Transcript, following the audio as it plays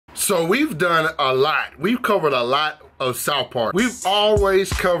So we've done a lot. We've covered a lot of South Park. We've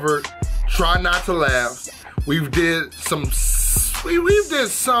always covered Try Not to Laugh. We've did some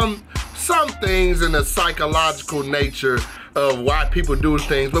things in the psychological nature of why people do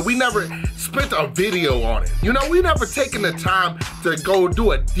things, but we never spent a video on it. You know, we never taken the time to go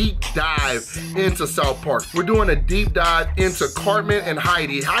do a deep dive into South Park. We're doing a deep dive into Cartman and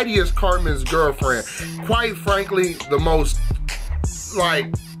Heidi. Heidi is Cartman's girlfriend. Quite frankly, the most, like,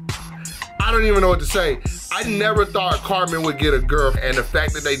 I don't even know what to say. I never thought Cartman would get a girl, and the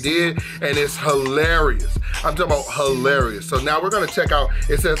fact that they did, and it's hilarious. I'm talking about hilarious. So now we're gonna check out,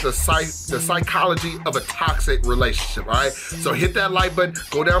 it says the psychology of a toxic relationship, all right? So hit that like button,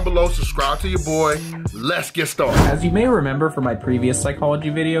 go down below, subscribe to your boy. Let's get started. As you may remember from my previous psychology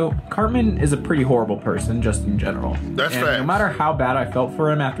video, Cartman is a pretty horrible person just in general. That's and fact. No matter how bad I felt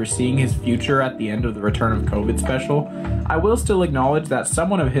for him after seeing his future at the end of the Return of COVID special, I will still acknowledge that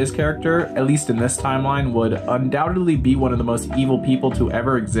someone of his character, at least in this timeline, would undoubtedly be one of the most evil people to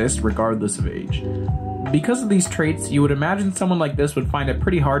ever exist regardless of age. Because of these traits, you would imagine someone like this would find it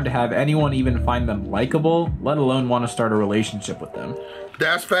pretty hard to have anyone even find them likable, let alone want to start a relationship with them.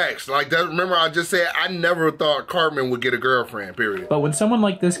 That's facts. Like that, remember I just said I never thought Cartman would get a girlfriend, period. But when someone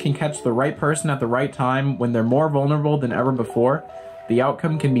like this can catch the right person at the right time when they're more vulnerable than ever before, the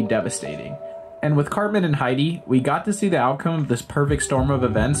outcome can be devastating. And with Cartman and Heidi, we got to see the outcome of this perfect storm of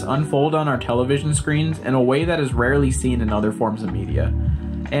events unfold on our television screens in a way that is rarely seen in other forms of media.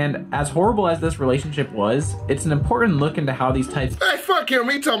 And as horrible as this relationship was, it's an important look into how these types Hey, fuck him.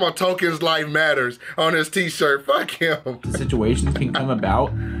 He talking about Token's life matters on his t-shirt. Fuck him. of situations can come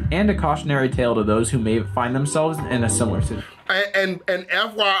about, and a cautionary tale to those who may find themselves in a similar situation. And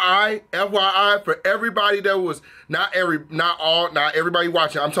FYI for everybody that was not everybody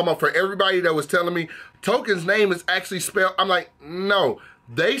watching. I'm talking about for everybody that was telling me Token's name is actually spelled. I'm like, no,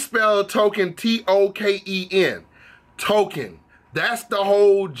 they spell Token T-O-K-E-N. Token. That's the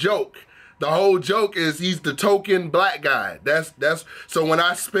whole joke. The whole joke is he's the token black guy. That's so when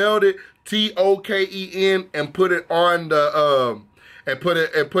I spelled it T-O-K-E-N and put it on the put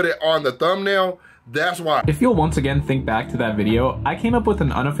it on the thumbnail, that's why. If you'll once again think back to that video, I came up with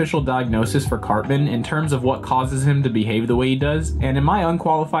an unofficial diagnosis for Cartman in terms of what causes him to behave the way he does, and in my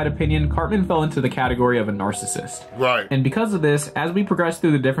unqualified opinion, Cartman fell into the category of a narcissist. Right. And because of this, as we progress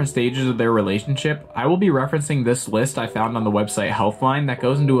through the different stages of their relationship, I will be referencing this list I found on the website Healthline that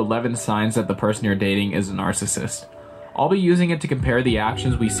goes into 11 signs that the person you're dating is a narcissist. I'll be using it to compare the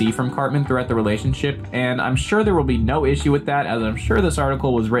actions we see from Cartman throughout the relationship, and I'm sure there will be no issue with that, as I'm sure this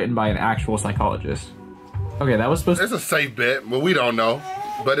article was written by an actual psychologist. Okay, that was supposed It's a safe bet, but we don't know.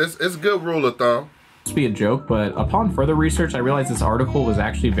 But it's a good rule of thumb. to be a joke, but upon further research, I realized this article was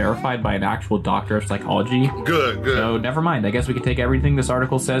actually verified by an actual doctor of psychology. Good. So never mind, I guess we can take everything this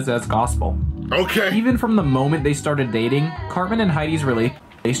article says as gospel. Okay. Even from the moment they started dating, Cartman and Heidi's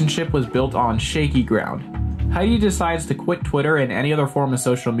relationship was built on shaky ground. Heidi decides to quit Twitter and any other form of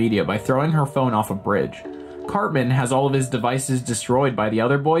social media by throwing her phone off a bridge. Cartman has all of his devices destroyed by the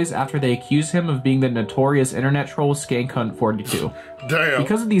other boys after they accuse him of being the notorious internet troll SkankHunt42. Damn.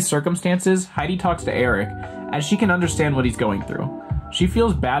 Because of these circumstances, Heidi talks to Eric, as she can understand what he's going through. She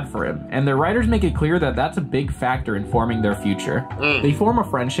feels bad for him, and the writers make it clear that that's a big factor in forming their future. They form a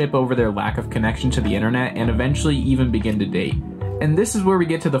friendship over their lack of connection to the internet and eventually even begin to date. And this is where we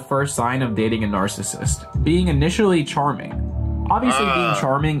get to the first sign of dating a narcissist, being initially charming. Obviously, being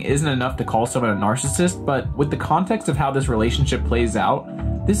charming isn't enough to call someone a narcissist, but with the context of how this relationship plays out,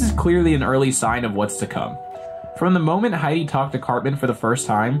 this is clearly an early sign of what's to come. From the moment Heidi talked to Cartman for the first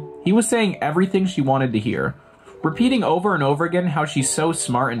time, he was saying everything she wanted to hear, repeating over and over again how she's so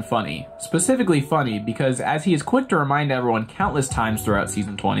smart and funny. Specifically funny because, as he is quick to remind everyone countless times throughout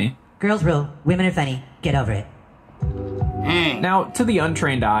Season 20, girls rule, women are funny, get over it. Now, to the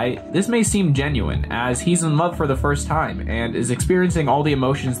untrained eye, this may seem genuine, as he's in love for the first time and is experiencing all the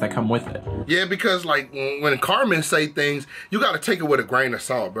emotions that come with it. Yeah, because like when Cartman say things, you got to take it with a grain of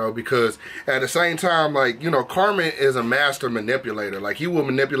salt, bro. Because at the same time, like, you know, Cartman is a master manipulator. Like, he will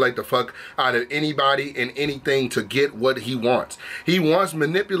manipulate the fuck out of anybody and anything to get what he wants. He once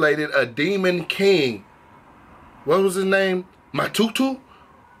manipulated a demon king. What was his name? Matutu?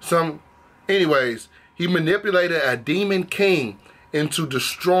 Anyways, he manipulated a demon king into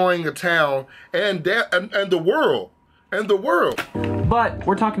destroying a town and the world. But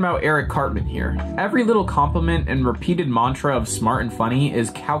we're talking about Eric Cartman here. Every little compliment and repeated mantra of smart and funny is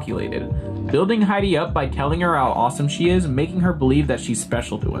calculated, building Heidi up by telling her how awesome she is, making her believe that she's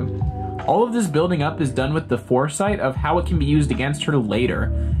special to him. All of this building up is done with the foresight of how it can be used against her later,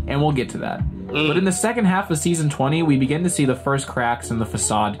 and we'll get to that. But in the second half of season 20, we begin to see the first cracks in the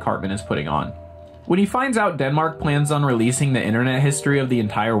facade Cartman is putting on. When he finds out Denmark plans on releasing the internet history of the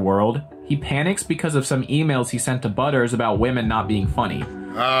entire world, he panics because of some emails he sent to Butters about women not being funny.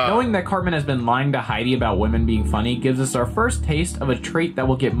 Knowing that Cartman has been lying to Heidi about women being funny gives us our first taste of a trait that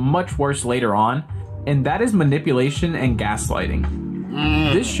will get much worse later on, and that is manipulation and gaslighting.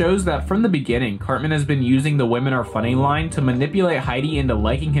 This shows that from the beginning, Cartman has been using the women are funny line to manipulate Heidi into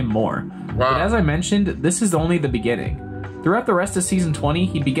liking him more. But as I mentioned, this is only the beginning. Throughout the rest of season 20,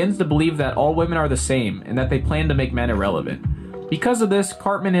 he begins to believe that all women are the same and that they plan to make men irrelevant. Because of this,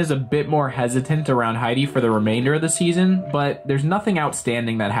 Cartman is a bit more hesitant around Heidi for the remainder of the season, but there's nothing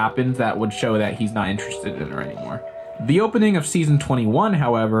outstanding that happens that would show that he's not interested in her anymore. The opening of season 21,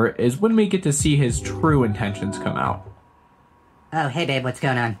 however, is when we get to see his true intentions come out. Oh, hey babe, what's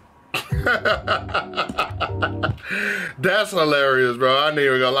going on? That's hilarious, bro. I ain't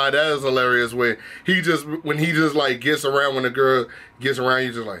even gonna lie. That is hilarious when he just like gets around, when the girl gets around,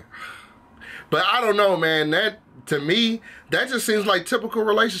 you just like. But I don't know, man. That, to me, that just seems like typical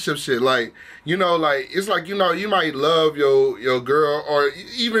relationship shit. Like, you know, like, it's like, you know, you might love your girl, or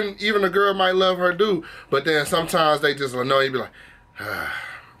even a girl might love her dude, but then sometimes they just annoy you, be like,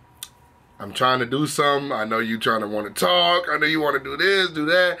 I'm trying to do something. I know you trying to want to talk. I know you want to do this, do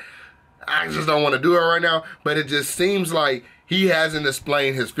that. I just don't want to do it right now. But it just seems like he hasn't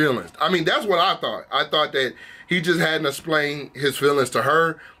explained his feelings. I mean, that's what I thought. I thought that he just hadn't explained his feelings to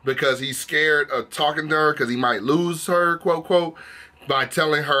her because he's scared of talking to her because he might lose her, quote, quote, by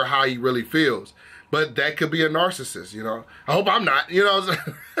telling her how he really feels. But that could be a narcissist, you know. I hope I'm not, you know.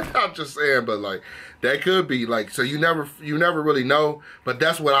 I'm just saying, but like, that could be like, so you never really know. But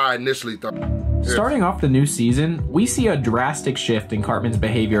that's what I initially thought. Starting off the new season, we see a drastic shift in Cartman's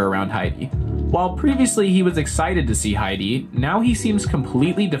behavior around Heidi. While previously he was excited to see Heidi, now he seems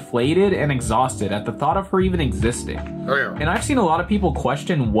completely deflated and exhausted at the thought of her even existing. Oh, yeah. And I've seen a lot of people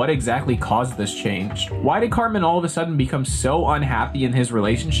question what exactly caused this change. Why did Cartman all of a sudden become so unhappy in his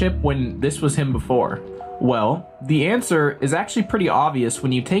relationship when this was him before? Well, the answer is actually pretty obvious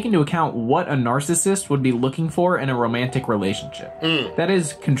when you take into account what a narcissist would be looking for in a romantic relationship. That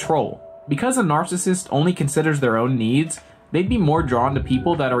is, control. Because a narcissist only considers their own needs, they'd be more drawn to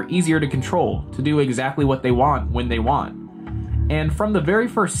people that are easier to control, to do exactly what they want when they want. And from the very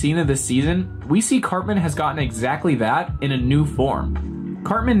first scene of this season, we see Cartman has gotten exactly that in a new form.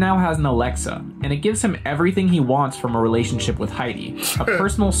 Cartman now has an Alexa, and it gives him everything he wants from a relationship with Heidi. A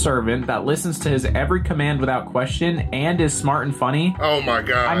personal servant that listens to his every command without question and is smart and funny. Oh my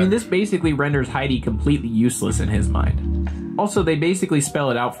god. I mean, this basically renders Heidi completely useless in his mind. Also, they basically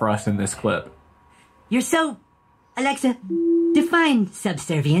spell it out for us in this clip. You're so... Alexa, define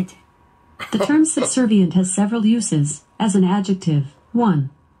subservient. The term subservient has several uses. As an adjective: 1.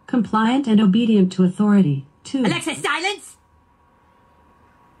 Compliant and obedient to authority. 2. Alexa, silence!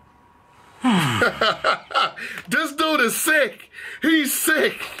 This dude is sick. He's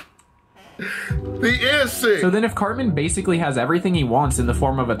sick. He is sick. So then if Cartman basically has everything he wants in the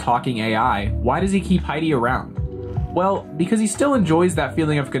form of a talking AI, why does he keep Heidi around? Well, because he still enjoys that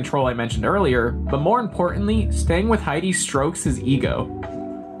feeling of control I mentioned earlier, but more importantly, staying with Heidi strokes his ego.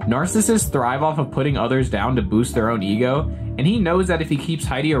 Narcissists thrive off of putting others down to boost their own ego, and he knows that if he keeps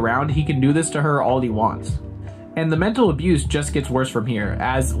Heidi around, he can do this to her all he wants. And the mental abuse just gets worse from here,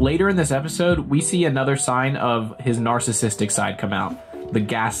 as later in this episode, we see another sign of his narcissistic side come out: the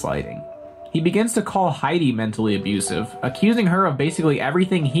gaslighting. He begins to call Heidi mentally abusive, accusing her of basically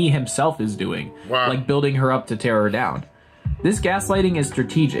everything he himself is doing, like building her up to tear her down. This gaslighting is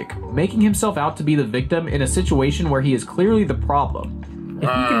strategic, making himself out to be the victim in a situation where he is clearly the problem. If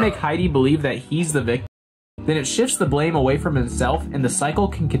he can make Heidi believe that he's the victim, then it shifts the blame away from himself and the cycle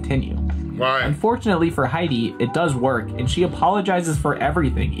can continue. Unfortunately for Heidi, it does work, and she apologizes for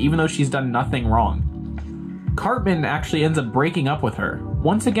everything, even though she's done nothing wrong. Cartman actually ends up breaking up with her,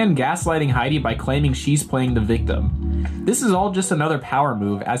 once again gaslighting Heidi by claiming she's playing the victim. This is all just another power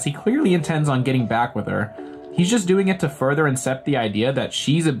move, as he clearly intends on getting back with her. He's just doing it to further incept the idea that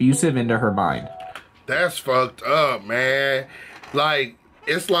she's abusive into her mind. That's fucked up, man. Like,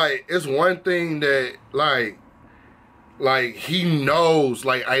 it's one thing that, like he knows,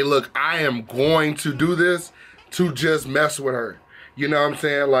 like, hey, look, I am going to do this to just mess with her. You know what I'm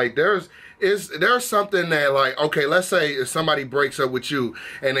saying? Like, there's something that, like, okay, let's say if somebody breaks up with you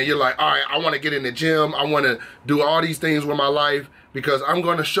and then you're like, all right, I want to get in the gym. I want to do all these things with my life because I'm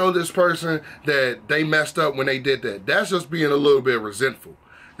going to show this person that they messed up when they did that. That's just being a little bit resentful.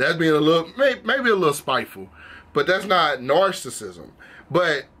 That's being a little, maybe a little spiteful, but that's not narcissism.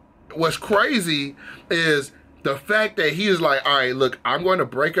 But what's crazy is the fact that he is like, all right, look, I'm going to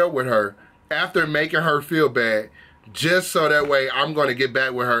break up with her after making her feel bad, just so that way I'm going to get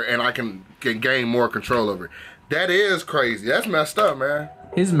back with her and I can gain more control over it. That is crazy. That's messed up, man.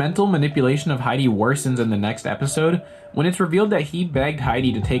 His mental manipulation of Heidi worsens in the next episode when it's revealed that he begged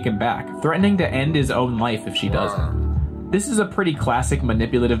Heidi to take him back, threatening to end his own life if she doesn't. This is a pretty classic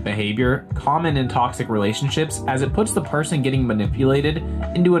manipulative behavior, common in toxic relationships, as it puts the person getting manipulated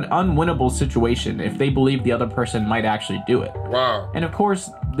into an unwinnable situation if they believe the other person might actually do it. Wow. And of course,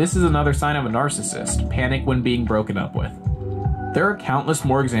 this is another sign of a narcissist, panic when being broken up with. There are countless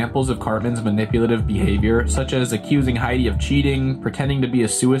more examples of Cartman's manipulative behavior, such as accusing Heidi of cheating, pretending to be a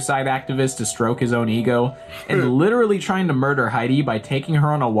suicide activist to stroke his own ego, and literally trying to murder Heidi by taking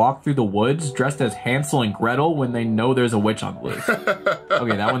her on a walk through the woods dressed as Hansel and Gretel when they know there's a witch on the loose.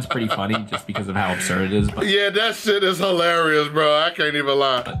 Okay, that one's pretty funny just because of how absurd it is. But yeah, that shit is hilarious, bro. I can't even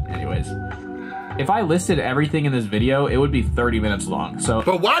lie. But anyways, if I listed everything in this video, it would be 30 minutes long.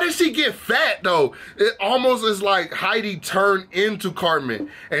 But why did she get fat though? It almost is like Heidi turned into Cartman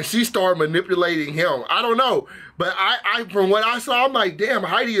and she started manipulating him. I don't know. But I from what I saw, I'm like, damn,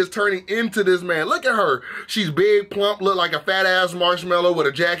 Heidi is turning into this man. Look at her. She's big, plump, look like a fat ass marshmallow with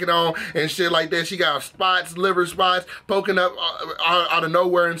a jacket on and shit like that. She got spots, liver spots, poking up out of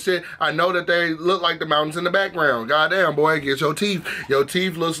nowhere and shit. I know that they look like the mountains in the background. Goddamn, boy, get your teeth. Your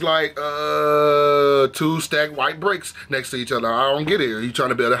teeth looks like 2 stacked white bricks next to each other. I don't get it. Are you trying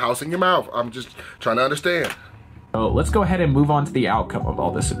to build a house in your mouth? I'm just trying to understand. So let's go ahead and move on to the outcome of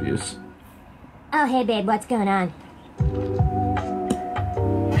all this abuse. Oh, hey, babe, what's going on?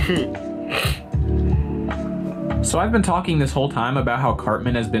 So I've been talking this whole time about how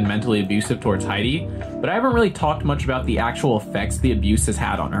Cartman has been mentally abusive towards Heidi, but I haven't really talked much about the actual effects the abuse has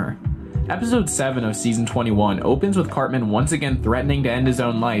had on her. Episode 7 of season 21 opens with Cartman once again threatening to end his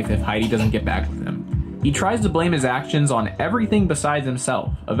own life if Heidi doesn't get back with him. He tries to blame his actions on everything besides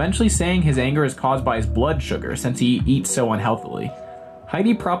himself, eventually saying his anger is caused by his blood sugar since he eats so unhealthily.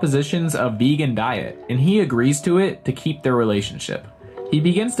 Heidi propositions a vegan diet, and he agrees to it to keep their relationship. He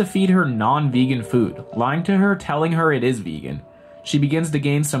begins to feed her non-vegan food, lying to her, telling her it is vegan. She begins to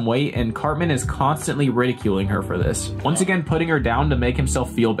gain some weight, and Cartman is constantly ridiculing her for this, once again putting her down to make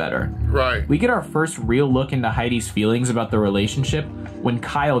himself feel better. Right. We get our first real look into Heidi's feelings about the relationship when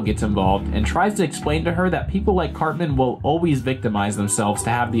Kyle gets involved and tries to explain to her that people like Cartman will always victimize themselves to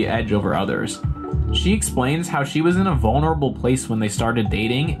have the edge over others. She explains how she was in a vulnerable place when they started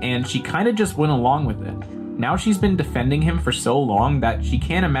dating, and she kinda just went along with it. Now she's been defending him for so long that she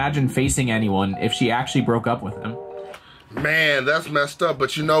can't imagine facing anyone if she actually broke up with him. Man, that's messed up.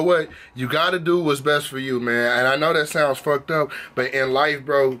 But you know what? You gotta do what's best for you, man. And I know that sounds fucked up, but in life,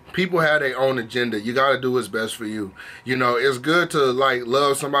 bro, people have their own agenda. You gotta do what's best for you. You know, it's good to, like,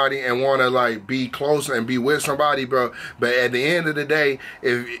 love somebody and wanna, like, be close and be with somebody, bro. But at the end of the day,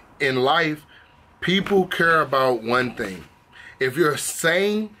 if in life, people care about one thing. If you're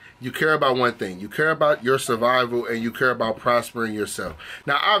sane, you care about one thing. You care about your survival and you care about prospering yourself.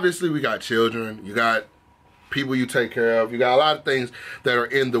 Now, obviously, we got children. You got people you take care of. You got a lot of things that are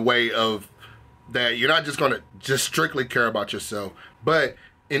in the way of that. You're not just going to just strictly care about yourself. But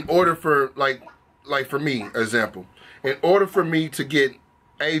in order for, like for me, example, in order for me to get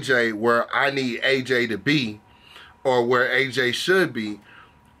AJ where I need AJ to be or where AJ should be,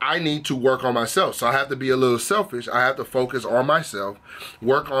 I need to work on myself. So I have to be a little selfish. I have to focus on myself,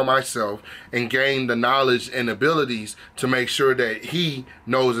 work on myself, and gain the knowledge and abilities to make sure that he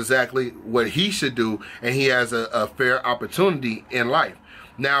knows exactly what he should do and he has a fair opportunity in life.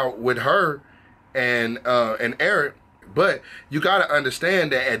 Now, with her and Eric, but you got to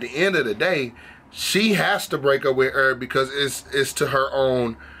understand that at the end of the day, she has to break up with Eric because it's to her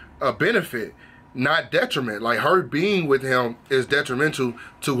own benefit, not detriment. Like, her being with him is detrimental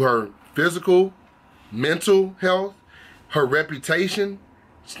to her physical, mental health, her reputation,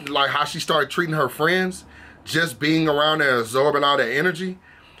 like how she started treating her friends, just being around there, absorbing all that energy.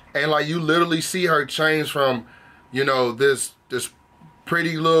 And like, you literally see her change from, you know, this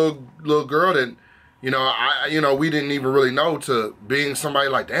pretty little girl that, we didn't even really know, to being somebody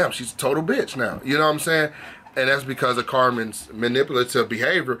like, damn, she's a total bitch now. You know what I'm saying? And that's because of Cartman's manipulative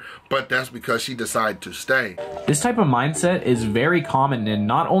behavior, but that's because she decided to stay. This type of mindset is very common in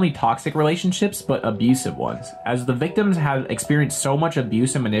not only toxic relationships, but abusive ones. As the victims have experienced so much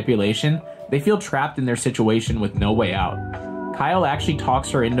abuse and manipulation, they feel trapped in their situation with no way out. Kyle actually talks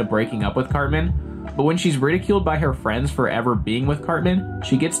her into breaking up with Cartman, but when she's ridiculed by her friends for ever being with Cartman,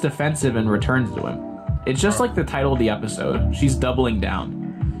 she gets defensive and returns to him. It's just like the title of the episode, she's doubling down.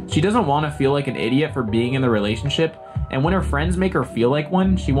 She doesn't want to feel like an idiot for being in the relationship, and when her friends make her feel like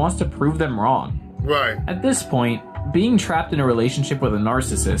one, she wants to prove them wrong. Right. At this point, being trapped in a relationship with a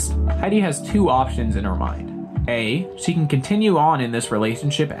narcissist, Heidi has two options in her mind. A, she can continue on in this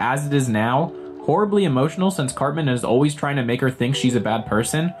relationship as it is now, horribly emotional since Cartman is always trying to make her think she's a bad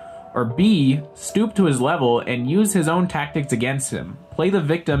person, or B, stoop to his level and use his own tactics against him, play the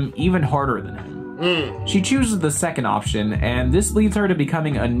victim even harder than him. She chooses the second option, and this leads her to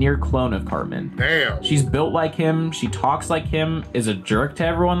becoming a near clone of Cartman. Damn. She's built like him, she talks like him, is a jerk to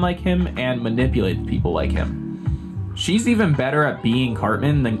everyone like him, and manipulates people like him. She's even better at being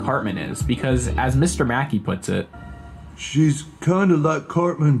Cartman than Cartman is, because as Mr. Mackey puts it, she's kinda like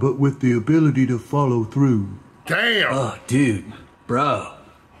Cartman, but with the ability to follow through. Damn. Oh, dude. Bro.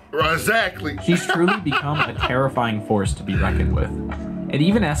 Exactly. she's truly become a terrifying force to be reckoned with. It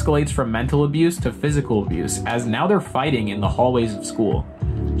even escalates from mental abuse to physical abuse, as now they're fighting in the hallways of school.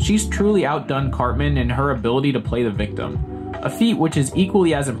 She's truly outdone Cartman in her ability to play the victim, a feat which is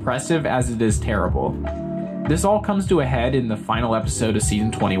equally as impressive as it is terrible. This all comes to a head in the final episode of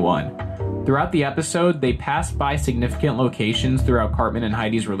season 21. Throughout the episode, they pass by significant locations throughout Cartman and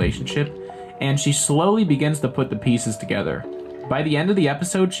Heidi's relationship, and she slowly begins to put the pieces together. By the end of the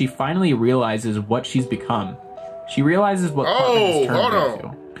episode, she finally realizes what she's become. She realizes what Cartman has turned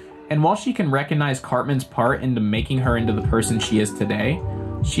into. And while she can recognize Cartman's part into making her into the person she is today,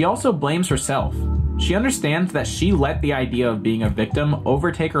 she also blames herself. She understands that she let the idea of being a victim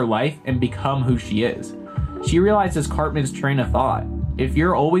overtake her life and become who she is. She realizes Cartman's train of thought. If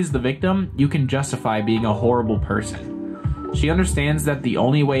you're always the victim, you can justify being a horrible person. She understands that the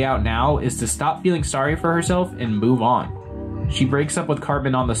only way out now is to stop feeling sorry for herself and move on. She breaks up with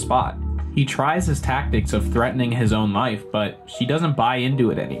Cartman on the spot. He tries his tactics of threatening his own life, but she doesn't buy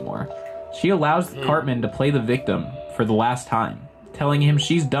into it anymore. She allows Cartman to play the victim for the last time, telling him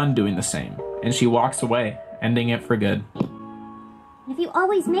she's done doing the same, and she walks away, ending it for good. If you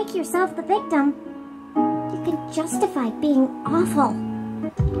always make yourself the victim, you can justify being awful.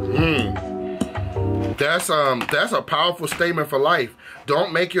 That's a powerful statement for life.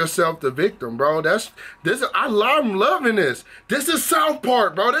 Don't make yourself the victim, bro. I'm loving this. This is South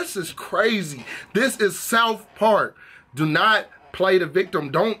Park, bro. This is crazy. This is South Park. Do not play the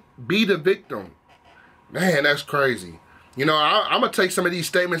victim. Don't be the victim. Man, that's crazy. You know, I'm gonna take some of these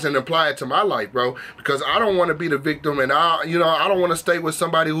statements and apply it to my life, bro, because I don't want to be the victim, and I don't want to stay with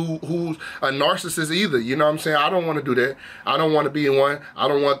somebody who's a narcissist either. You know what I'm saying? I don't want to do that. I don't want to be one. I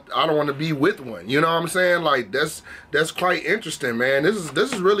don't want to be with one. You know what I'm saying? Like that's quite interesting, man. This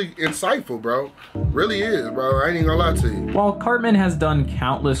is really insightful, bro. Really is, bro. I ain't even gonna lie to you. While Cartman has done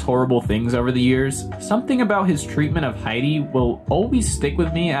countless horrible things over the years, something about his treatment of Heidi will always stick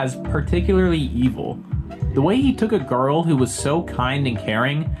with me as particularly evil. The way he took a girl who was so kind and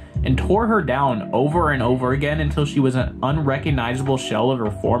caring and tore her down over and over again until she was an unrecognizable shell of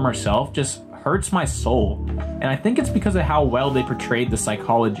her former self just hurts my soul. And I think it's because of how well they portrayed the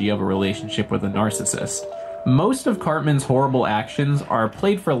psychology of a relationship with a narcissist. Most of Cartman's horrible actions are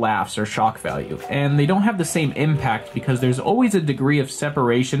played for laughs or shock value, and they don't have the same impact because there's always a degree of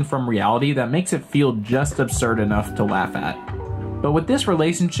separation from reality that makes it feel just absurd enough to laugh at. But with this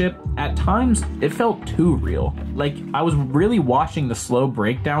relationship, at times, it felt too real. Like, I was really watching the slow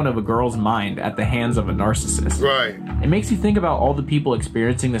breakdown of a girl's mind at the hands of a narcissist. Right. It makes you think about all the people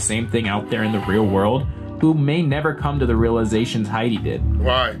experiencing the same thing out there in the real world who may never come to the realizations Heidi did.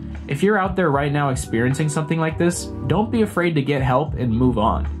 Right. If you're out there right now experiencing something like this, don't be afraid to get help and move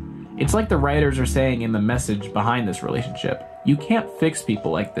on. It's like the writers are saying in the message behind this relationship. You can't fix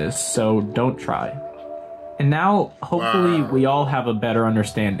people like this, so don't try. And now, hopefully, we all have a better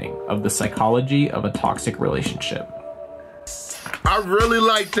understanding of the psychology of a toxic relationship. I really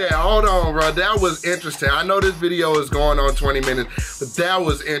like that. Hold on, bro. That was interesting. I know this video is going on 20 minutes, but that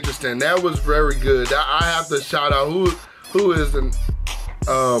was interesting. That was very good. I have to shout out who is the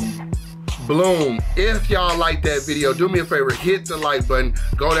Bloom. If y'all like that video, do me a favor, hit the like button,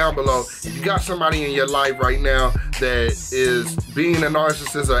 go down below. If you got somebody in your life right now that is being a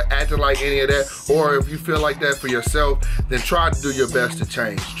narcissist or acting like any of that, or if you feel like that for yourself, then try to do your best to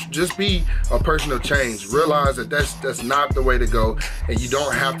change. Just be a person of change. Realize that that's not the way to go, and you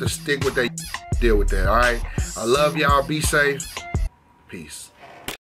don't have to stick with that. Deal with that, all right? I love y'all. Be safe. Peace.